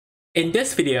In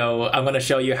this video, I'm going to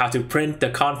show you how to print the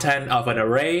content of an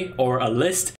array or a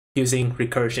list using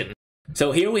recursion.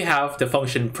 So here we have the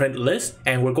function PrintList,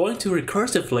 and we're going to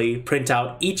recursively print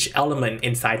out each element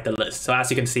inside the list. So as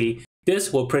you can see,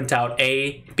 this will print out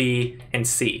A, B, and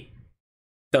C.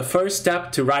 The first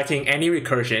step to writing any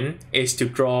recursion is to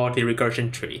draw the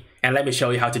recursion tree, and let me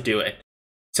show you how to do it.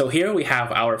 So here we have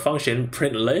our function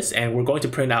PrintList, and we're going to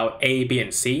print out A, B,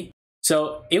 and C.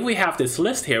 So if we have this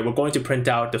list here, we're going to print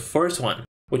out the first one,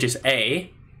 which is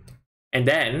A, and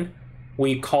then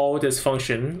we call this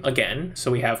function again.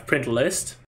 So we have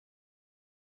PrintList,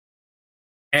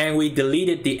 and we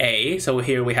deleted the A, so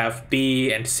here we have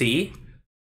B and C.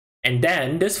 And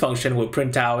then this function will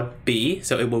print out B,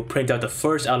 so it will print out the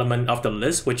first element of the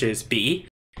list, which is B.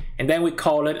 And then we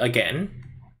call it again.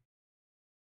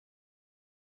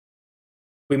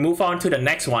 We move on to the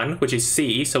next one, which is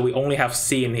C, so we only have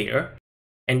C in here.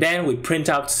 And then we print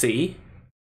out C.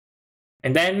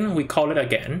 And then we call it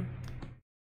again.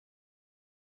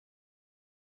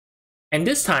 And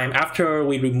this time, after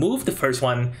we remove the first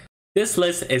one, this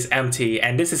list is empty,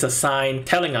 and this is a sign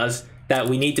telling us that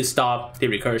we need to stop the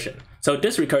recursion. So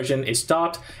this recursion is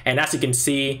stopped, and as you can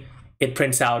see, it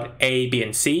prints out A, B,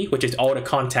 and C, which is all the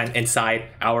content inside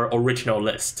our original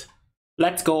list.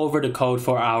 Let's go over the code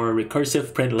for our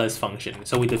recursive PrintList function.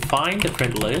 So we define the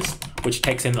PrintList, which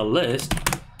takes in a list,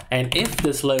 and if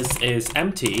this list is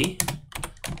empty,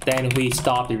 then we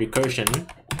stop the recursion.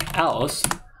 Else,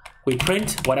 we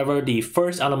print whatever the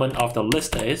first element of the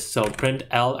list is, so print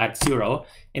L at 0,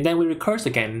 and then we recurse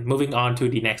again, moving on to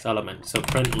the next element. So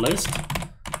print list,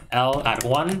 L at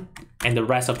 1, and the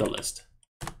rest of the list.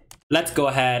 Let's go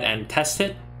ahead and test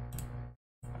it.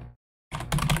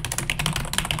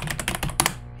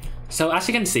 So as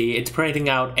you can see, it's printing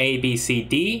out A, B, C,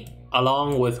 D,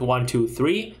 along with 1, 2,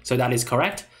 3, so that is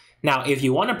correct. Now, if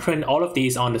you want to print all of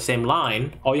these on the same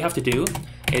line, all you have to do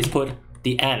is put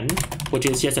the N, which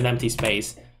is just an empty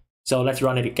space. So let's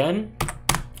run it again.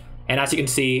 And as you can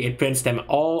see, it prints them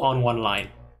all on one line.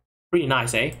 Pretty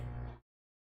nice, eh?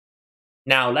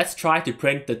 Now let's try to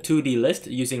print the 2D list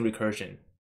using recursion.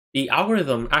 The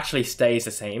algorithm actually stays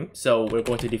the same. So we're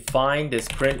going to define this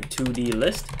print 2D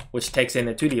list, which takes in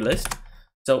a 2D list.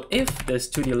 So if this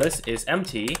 2D list is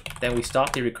empty, then we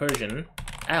stop the recursion.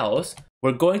 Else,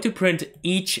 we're going to print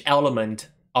each element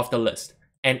of the list.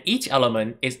 And each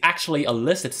element is actually a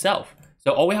list itself.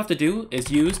 So all we have to do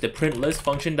is use the PrintList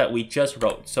function that we just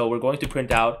wrote. So we're going to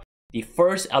print out the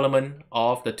first element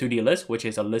of the 2D list, which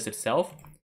is a list itself.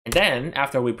 And then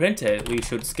after we print it, we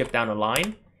should skip down a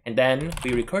line, and then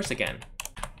we recurse again.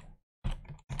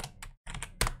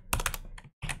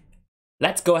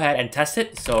 Let's go ahead and test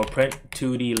it. So print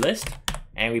 2D list,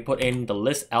 and we put in the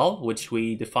list L, which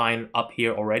we define up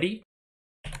here already.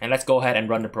 And let's go ahead and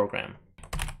run the program.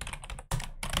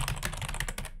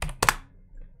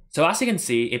 So as you can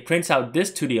see, it prints out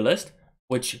this 2D list,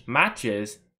 which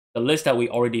matches the list that we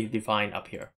already defined up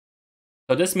here.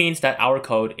 So this means that our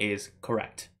code is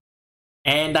correct.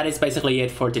 And that is basically it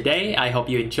for today. I hope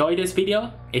you enjoyed this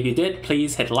video. If you did,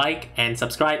 please hit like and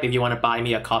subscribe if you want to buy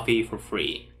me a coffee for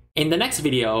free. In the next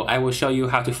video, I will show you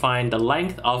how to find the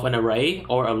length of an array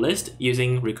or a list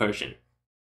using recursion.